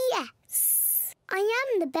 Yes, I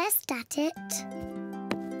am the best at it.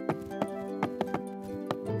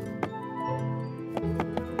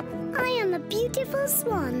 I am a beautiful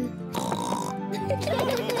swan.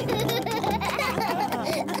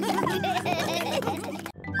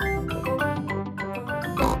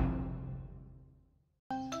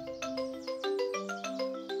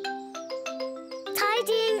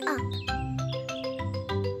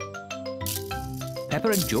 Peppa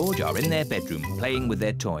and George are in their bedroom playing with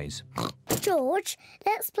their toys. George,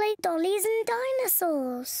 let's play dollies and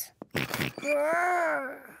dinosaurs. What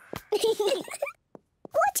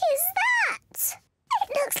is that? It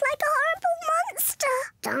looks like a horrible monster.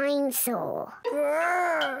 Dinosaur.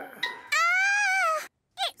 Ah!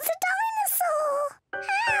 It's a dinosaur.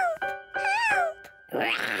 Help!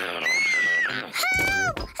 Help!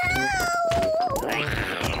 Help!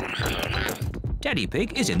 Daddy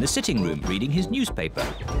Pig is in the sitting room reading his newspaper.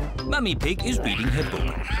 Mummy Pig is reading her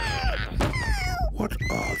book. What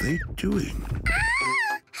are they doing?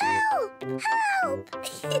 Help! Help!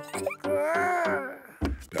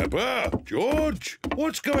 Peppa, George,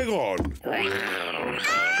 what's going on?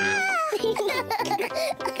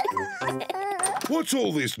 What's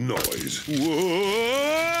all this noise?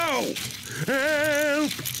 Whoa!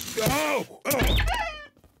 Help! Oh! Oh!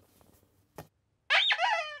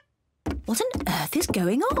 What on earth is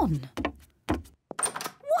going on?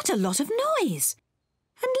 What a lot of noise!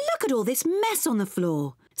 And look at all this mess on the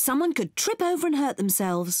floor. Someone could trip over and hurt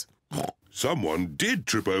themselves. Someone did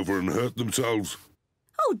trip over and hurt themselves.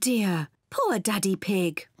 Oh dear, poor Daddy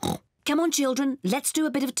Pig. Come on, children, let's do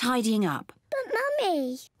a bit of tidying up. But,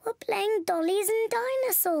 Mummy, we're playing dollies and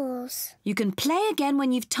dinosaurs. You can play again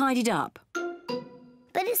when you've tidied up.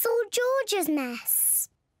 But it's all George's mess.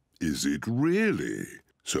 Is it really?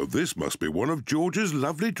 So this must be one of George's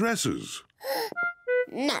lovely dresses.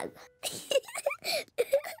 No.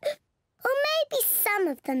 Or maybe some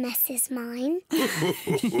of the mess is mine.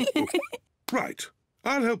 Right,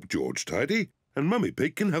 I'll help George tidy, and Mummy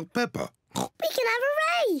Pig can help Peppa. We can have a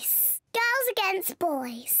race. Girls against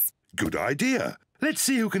boys. Good idea. Let's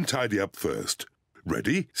see who can tidy up first.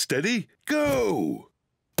 Ready, steady, go!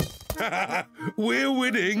 We're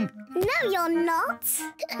winning. No, you're not.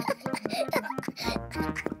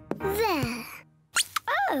 There.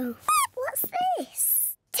 Oh, what's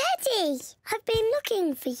this? Teddy, I've been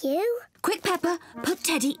looking for you. Quick, Peppa, put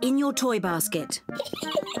Teddy in your toy basket.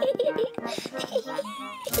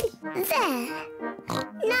 There.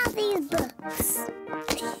 Now these books.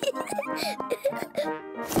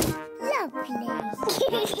 Lovely.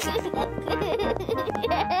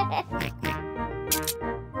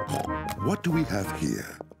 What do we have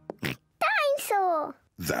here? Dinosaur.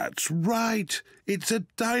 That's right. It's a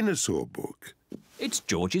dinosaur book. It's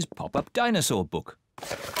George's pop-up dinosaur book.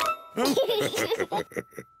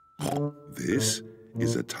 This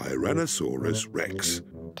is a Tyrannosaurus Rex.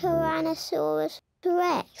 Tyrannosaurus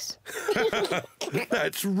Rex.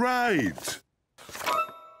 That's right.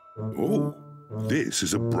 Oh, this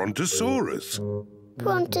is a Brontosaurus.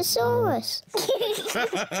 Brontosaurus.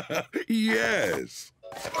 Yes.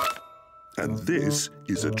 And this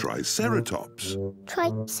is a Triceratops.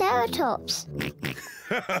 Triceratops.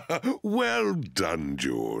 Well done,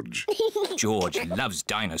 George. George loves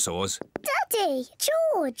dinosaurs. Daddy,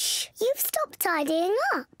 George, you've stopped tidying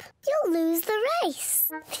up. You'll lose the race.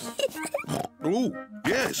 Oh,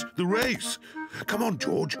 yes, the race. Come on,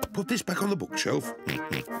 George, put this back on the bookshelf.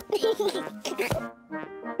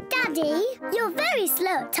 Daddy, you're very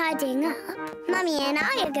slow at tidying up. Mummy and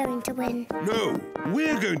I are going to win. No,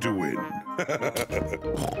 we're going to win.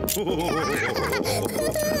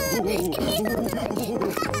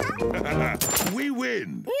 We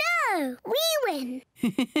win. No, we win.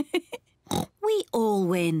 We all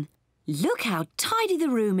win. Look how tidy the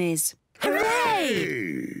room is.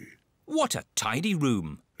 Hooray! What a tidy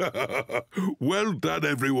room. Well done,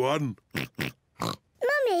 everyone.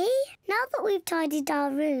 Mummy, now that we've tidied our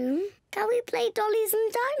room, can we play dollies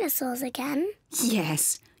and dinosaurs again?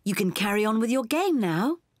 Yes, you can carry on with your game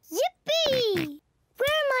now. Yippee!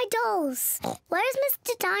 Where are my dolls? Where is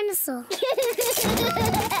Mr. Dinosaur?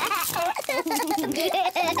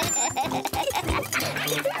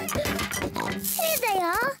 Here they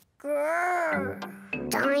are.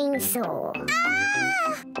 Dinosaur.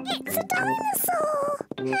 Ah! It's a dinosaur!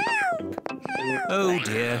 Help! Help! Oh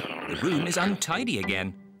dear, the room is untidy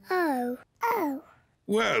again. Oh. Oh.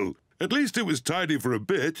 Well, at least it was tidy for a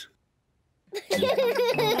bit.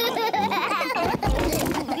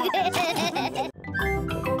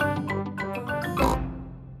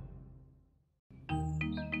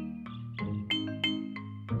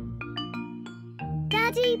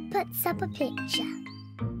 Daddy puts up a picture.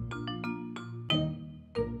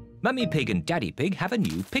 Mummy Pig and Daddy Pig have a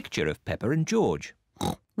new picture of Peppa and George.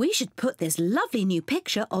 We should put this lovely new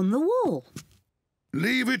picture on the wall.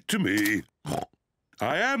 Leave it to me.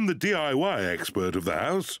 I am the DIY expert of the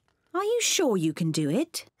house. Are you sure you can do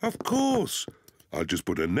it? Of course. I'll just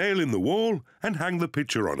put a nail in the wall and hang the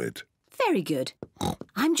picture on it. Very good.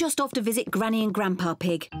 I'm just off to visit Granny and Grandpa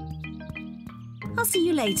Pig. I'll see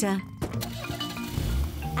you later.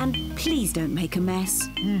 And please don't make a mess.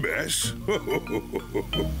 Mess?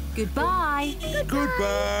 Goodbye.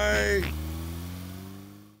 Goodbye.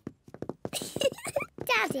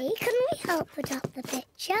 Daddy, can we help put up the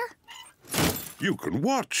picture? You can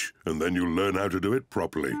watch, and then you'll learn how to do it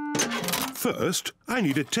properly. First, I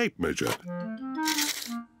need a tape measure.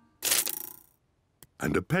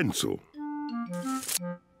 And a pencil.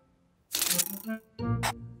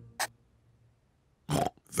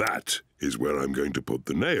 That is where I'm going to put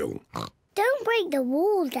the nail. Don't break the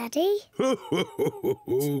wall, Daddy.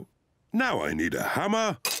 Now I need a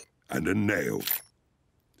hammer and a nail.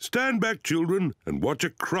 Stand back, children, and watch a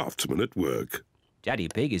craftsman at work. Daddy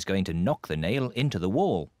Pig is going to knock the nail into the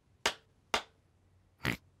wall.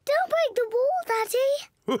 Don't break the wall,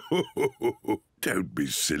 Daddy. Don't be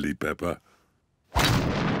silly, Peppa.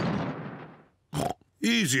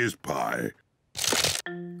 Easy as pie.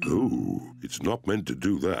 Oh, it's not meant to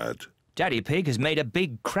do that. Daddy Pig has made a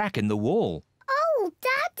big crack in the wall. Oh,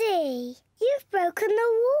 Daddy, you've broken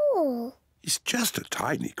the wall. It's just a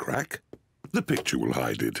tiny crack. The picture will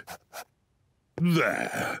hide it.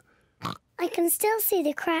 There. I can still see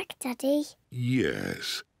the crack, Daddy.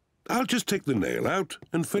 Yes. I'll just take the nail out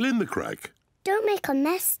and fill in the crack. Don't make a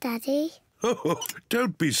mess, Daddy. Oh,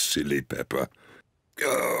 don't be silly, Peppa.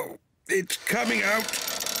 Oh, it's coming out.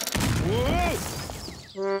 Whoa!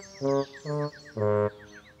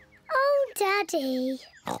 Oh, Daddy.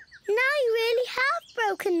 Now you really have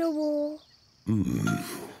broken the wall. Do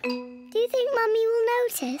you think Mummy will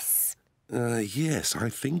notice? Yes, I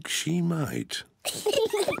think she might.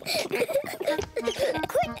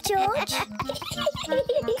 Quick, George.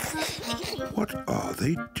 What are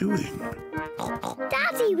they doing?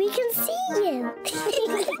 Daddy, we can see you.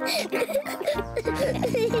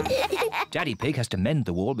 Daddy Pig has to mend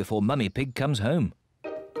the wall before Mummy Pig comes home.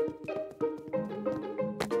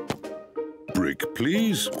 Brick,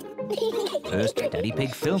 please. First, Daddy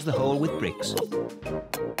Pig fills the hole with bricks.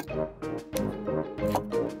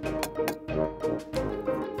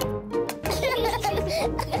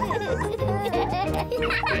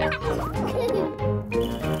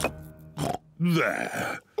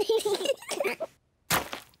 There.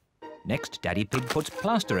 Next, Daddy Pig puts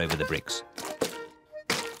plaster over the bricks.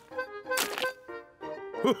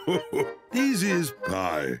 Easy as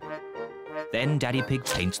pie. Then Daddy Pig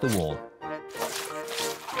paints the wall.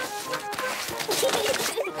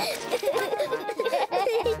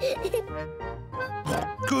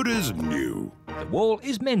 Good as new. The wall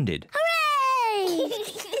is mended. Hooray!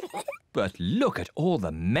 But look at all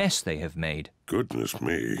the mess they have made. Goodness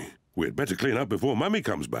me. We'd better clean up before Mummy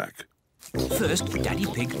comes back. First, Daddy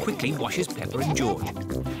Pig quickly washes Peppa and George.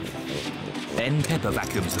 Then Peppa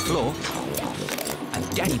vacuums the floor.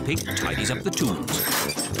 And Daddy Pig tidies up the tools.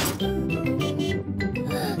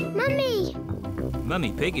 Mummy!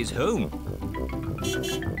 Mummy Pig is home.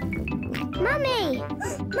 Mummy!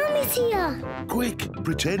 Mummy's here. Quick,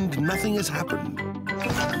 pretend nothing has happened.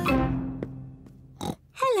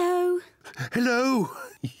 Hello. Hello.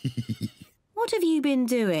 What have you been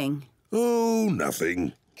doing? Oh,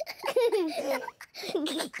 nothing.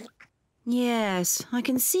 Yes, I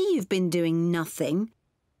can see you've been doing nothing.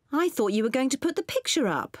 I thought you were going to put the picture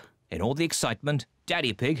up. In all the excitement,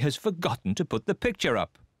 Daddy Pig has forgotten to put the picture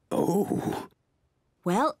up. Oh.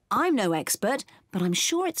 Well, I'm no expert, but I'm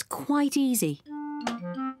sure it's quite easy.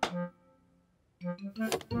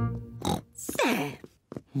 There.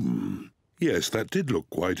 Yes, that did look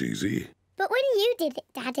quite easy. But when you did it,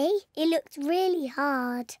 Daddy, it looked really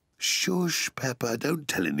hard. Shush, Peppa, don't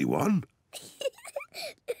tell anyone.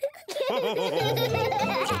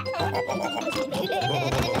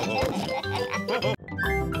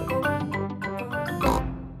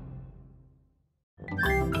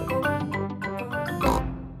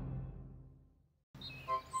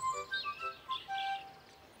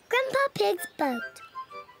 Grandpa Pig's boat.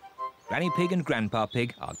 Granny Pig and Grandpa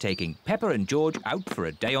Pig are taking Peppa and George out for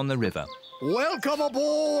a day on the river. Welcome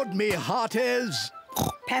aboard, me hearties.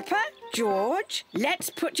 Peppa, George, let's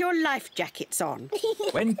put your life jackets on.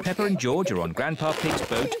 When Peppa and George are on Grandpa Pig's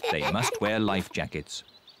boat, they must wear life jackets.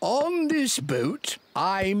 On this boat,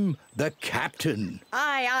 I'm the captain.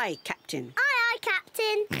 Aye, aye, Captain. Aye, aye,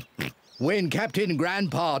 Captain. When Captain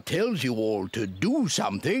Grandpa tells you all to do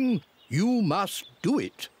something, you must do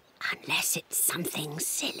it. Unless it's something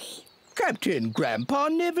silly. Captain Grandpa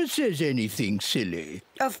never says anything silly.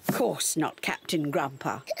 Of course not, Captain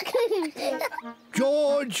Grandpa.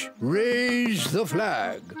 George, raise the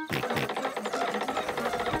flag.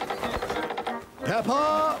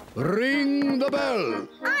 Peppa, ring the bell.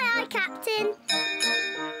 Aye, aye, Captain.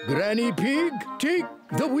 Granny Pig, take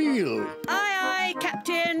the wheel. Aye, aye,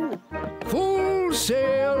 Captain. Full Full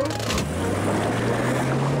sail!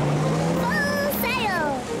 Full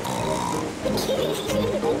sail!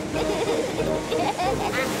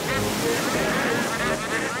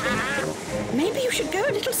 Maybe you should go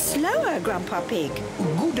a little slower, Grandpa Pig.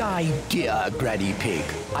 Good idea, Granny Pig.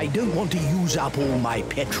 I don't want to use up all my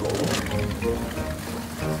petrol.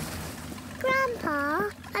 Grandpa,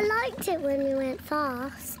 I liked it when we went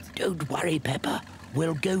fast. Don't worry, Peppa.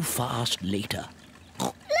 We'll go fast later.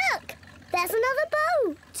 Look! There's another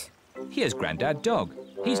boat! Here's Grandad Dog.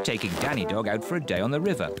 He's taking Danny Dog out for a day on the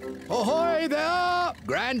river. Ahoy there,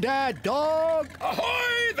 Grandad Dog!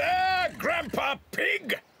 Ahoy there, Grandpa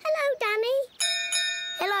Pig! Hello, Danny.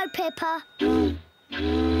 Hello, Pippa.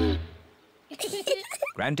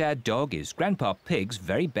 Grandad Dog is Grandpa Pig's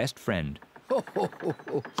very best friend.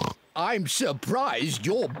 I'm surprised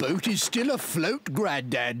your boat is still afloat,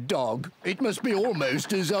 Grandad Dog. It must be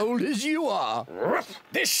almost as old as you are.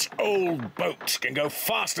 This old boat can go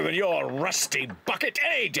faster than your rusty bucket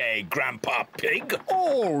any day, Grandpa Pig.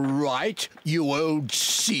 All right, you old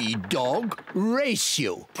sea dog. Race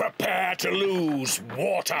you. Prepare to lose,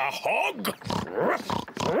 water hog.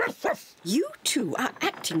 You two are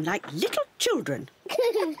acting like little children.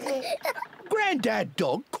 Grandad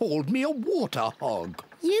Dog called me a water hog.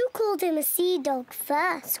 You called him a sea dog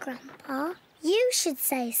first, Grandpa. You should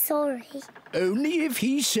say sorry. Only if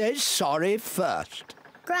he says sorry first.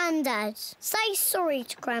 Grandad, say sorry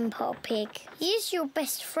to Grandpa Pig. He's your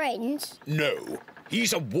best friend. No,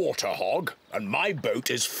 he's a water hog, and my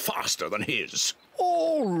boat is faster than his.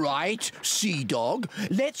 All right, sea dog.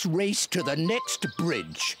 Let's race to the next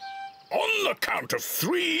bridge. On the count of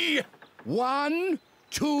 3... 1,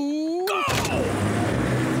 2... Go!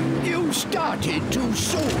 You started too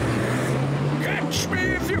soon. Catch me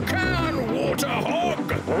if you can, water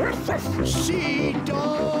hog! Sea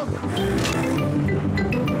dog!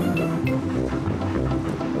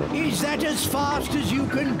 Is that as fast as you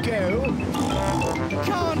can go?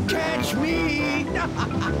 Can't catch me!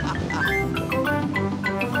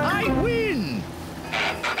 I win!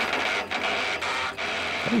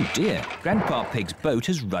 Oh dear, Grandpa Pig's boat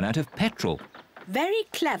has run out of petrol. Very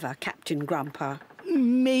clever, Captain Grandpa.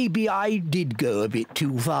 Maybe I did go a bit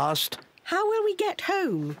too fast. How will we get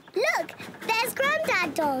home? Look, there's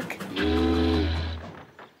Grandad Dog.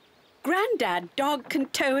 Grandad Dog can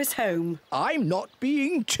tow us home. I'm not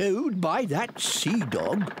being towed by that sea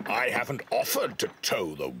dog. I haven't offered to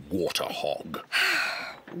tow the water hog.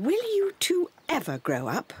 Will you two ever grow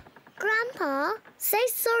up? Grandpa, say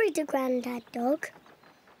sorry to Grandad Dog.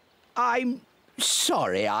 I'm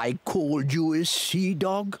sorry I called you a sea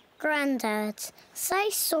dog. Grandad, say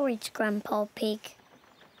sorry to Grandpa Pig.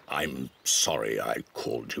 I'm sorry I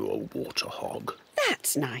called you a water hog.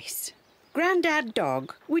 That's nice. Grandad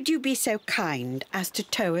Dog, would you be so kind as to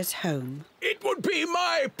tow us home? It would be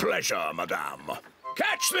my pleasure, madame.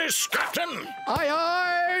 Catch this, Captain! Aye,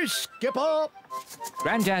 aye, skipper!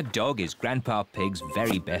 Grandad Dog is Grandpa Pig's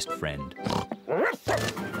very best friend.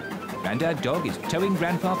 Grandad Dog is towing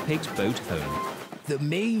Grandpa Pig's boat home. The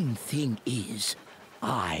main thing is,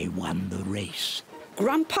 I won the race.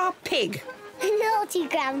 Grandpa Pig! Naughty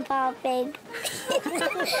Grandpa Pig.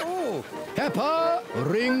 Peppa,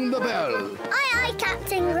 ring the bell. Aye, aye,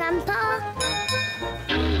 Captain Grandpa.